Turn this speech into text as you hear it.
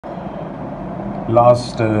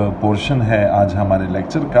Last portion है आज हमारे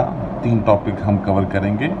लेक्चर का। 3 टॉपिक हम कवर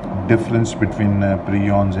करेंगे। Difference between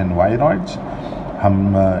prions and viroids,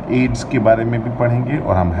 हम एड्स के बारे में भी पढ़ेंगे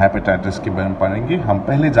और हम हेपेटाइटिस के बारे में पढ़ेंगे। हम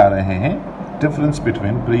पहले जा रहे हैं difference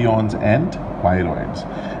between prions and viroids.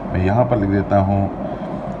 मैं यहाँ पर लिख देता हूँ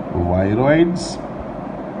वायरॉइड्स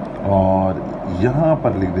और यहाँ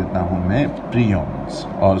पर लिख देता हूँ मैं प्रियॉन्स,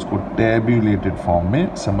 और उसको टैब्यूलेटेड फॉर्म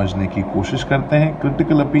में समझने की कोशिश करते हैं।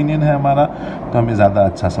 क्रिटिकल ओपिनियन है हमारा, तो हमें ज़्यादा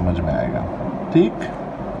अच्छा समझ में आएगा। ठीक,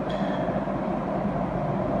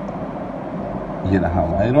 ये रहा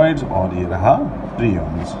वायरॉइड्स और ये रहा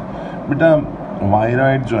प्रियॉन्स। बेटा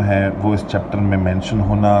वायरॉइड जो है वो इस चैप्टर में मेंशन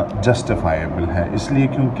होना जस्टिफाइबल है, इसलिए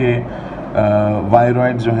क्योंकि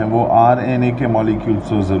वायरॉइड जो है वो आरएनए के मॉलिक्यूल्स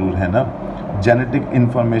तो ज़रूर है ना, जेनेटिक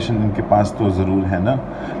इन्फॉर्मेशन इनके पास तो ज़रूर है ना,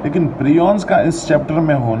 लेकिन प्रियॉन्स का इस चैप्टर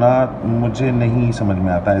में होना मुझे नहीं समझ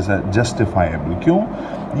में आता ऐसा जस्टिफाइबल। क्यों?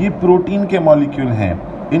 ये प्रोटीन के मॉलिक्यूल हैं,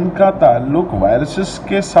 इनका ताल्लुक वायरसेस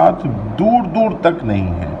के साथ दूर दूर तक नहीं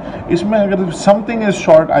है। इसमें अगर something is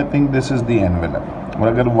short, I think this is the envelope, और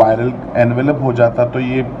अगर वायरल एनवेलप हो जाता तो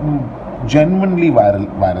ये जेन्युइनली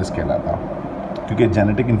वायरस कहलाता, क्योंकि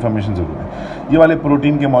जेनेटिक इन्फॉर्मेशन ज़रूर है। ये वाले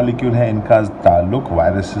प्रोटीन के मॉलिक्यूल हैं, इनका ताल्लुक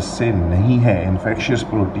वायरसेस से नहीं है। इन्फेक्शियस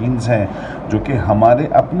प्रोटीन्स हैं जो कि हमारे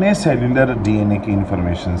अपने सेलुलर डीएनए की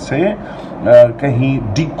इन्फॉर्मेशन से कहीं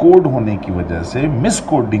डिकोड होने की वजह से,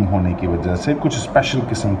 मिसकोडिंग होने की वजह से कुछ स्पेशल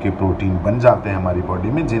किस्म के प्रोटीन बन जाते हैं हमारी बॉडी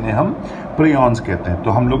में, जिन्हें हम प्रियॉन्स कहते हैं।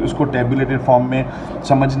 तो हम लोग इसको टैब्यूलेटेड फॉर्म में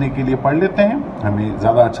समझने के लिए पढ़ लेते हैं, हमें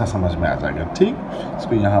ज़्यादा अच्छा समझ में आ जाएगा। ठीक,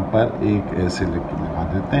 इसको यहाँ पर एक ऐसे लगा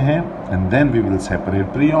देते हैं, and then we will separate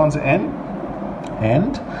prions and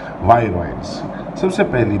viroids. सबसे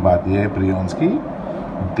पहली बात यह है प्रियॉन्स की,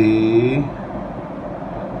 they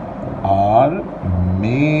are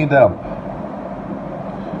made up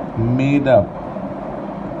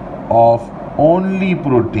of only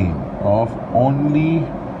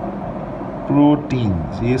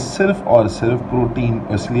proteins. ये सिर्फ और सिर्फ प्रोटीन,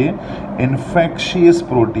 इसलिए इन्फेक्शियस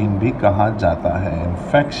प्रोटीन भी कहा जाता है।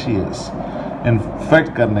 इन्फेक्शियस,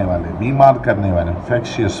 इन्फेक्ट करने वाले, बीमार करने वाले,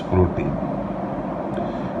 इन्फेक्शियस प्रोटीन।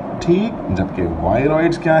 ठीक, जबकि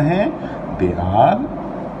वायरॉइड्स क्या हैं? They are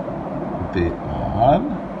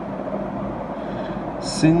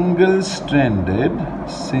single stranded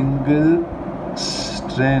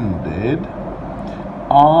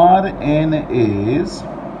RNAs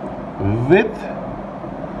with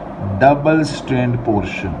double strand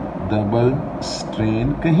portion. Double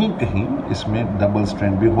strand, कहीं कहीं इसमें डबल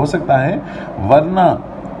स्ट्रैंड भी हो सकता है,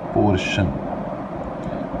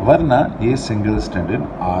 वरना ये सिंगल स्ट्रैंडेड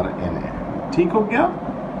RNA। ठीक हो गया?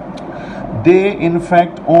 दे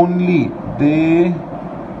इन्फेक्ट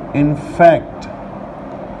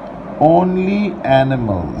ओनली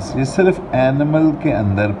एनिमल्स। ये सिर्फ एनिमल के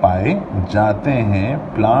अंदर पाए जाते हैं,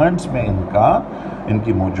 प्लांट्स में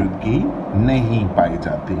इनकी मौजूदगी नहीं पाई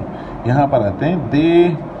जाती। यहाँ पर आते हैं,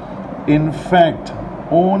 दे इन्फेक्ट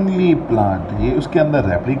ओनली प्लांट। ये उसके अंदर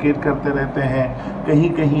रेप्लिकेट करते रहते हैं, कहीं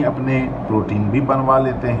कहीं अपने प्रोटीन भी बनवा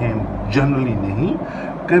लेते हैं, जनरली नहीं,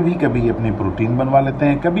 कभी कभी अपनी प्रोटीन बनवा लेते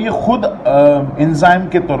हैं, कभी ये खुद एंजाइम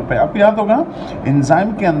के तौर पे। आप याद होगा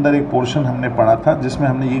एंजाइम के अंदर एक पोर्शन हमने पढ़ा था जिसमें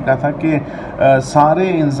हमने ये कहा था कि सारे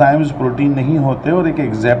एंजाइम्स प्रोटीन नहीं होते, और एक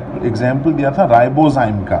एग्जाम्पल दिया था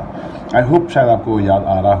राइबोजाइम का। आई होप शायद आपको याद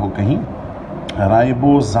आ रहा हो कहीं,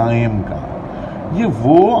 राइबोजाइम का। ये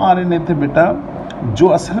वो आरएनए थे बेटा जो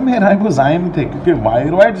असल में राइबोजाइम थे, क्योंकि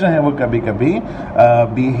वायरॉइड जो है वो कभी कभी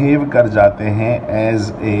बिहेव कर जाते हैं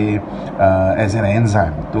एज एन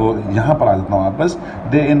एंजाइम। तो यहाँ पर आ जाता हूँ वापस,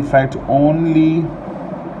 दे इन्फेक्ट ओनली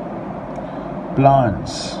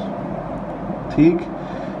प्लांट्स। ठीक,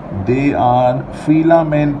 दे आर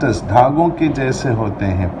फिलामेंटस, धागों के जैसे होते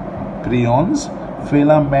हैं। प्रियॉन्स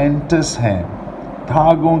फिलामेंटस हैं,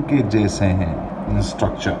 धागों के जैसे हैं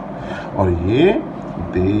स्ट्रक्चर, और ये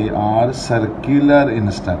they are circular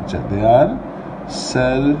in structure. They are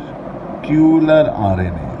circular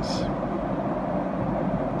RNAs.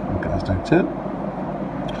 इनका structure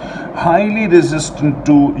highly resistant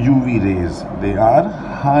to UV rays. They are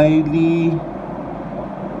highly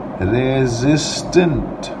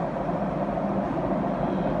resistant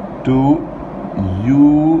to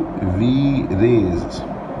UV rays.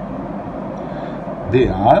 They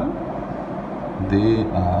are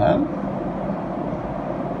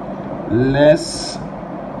less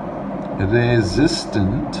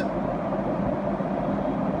resistant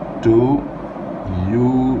to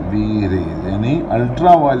UV raise, यानी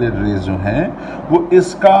ultra violet rays जो हैं वो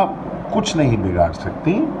इसका कुछ नहीं बिगाड़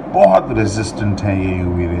सकती, बहुत रेजिस्टेंट है ये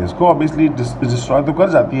यूवी रेज को। ऑब्वियसली डिस्ट्रॉय तो कर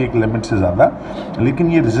जाती है एक लिमिट से ज़्यादा,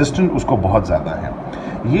 लेकिन ये रेजिस्टेंट उसको बहुत ज़्यादा है।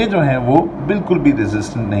 ये जो है वो बिल्कुल भी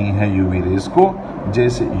रेजिस्टेंट नहीं है यूवी रेज को,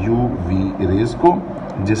 जैसे यूवी रेज को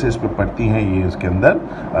जैसे इस पर पड़ती हैं ये इसके अंदर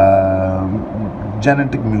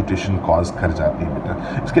जेनेटिक म्यूटेशन कॉज कर जाती है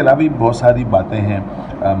बेटा। इसके अलावा भी बहुत सारी बातें हैं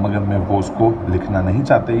मगर मैं वो उसको लिखना नहीं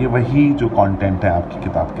चाहता, ये वही जो कंटेंट है आपकी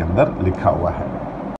किताब के अंदर लिखा हुआ है।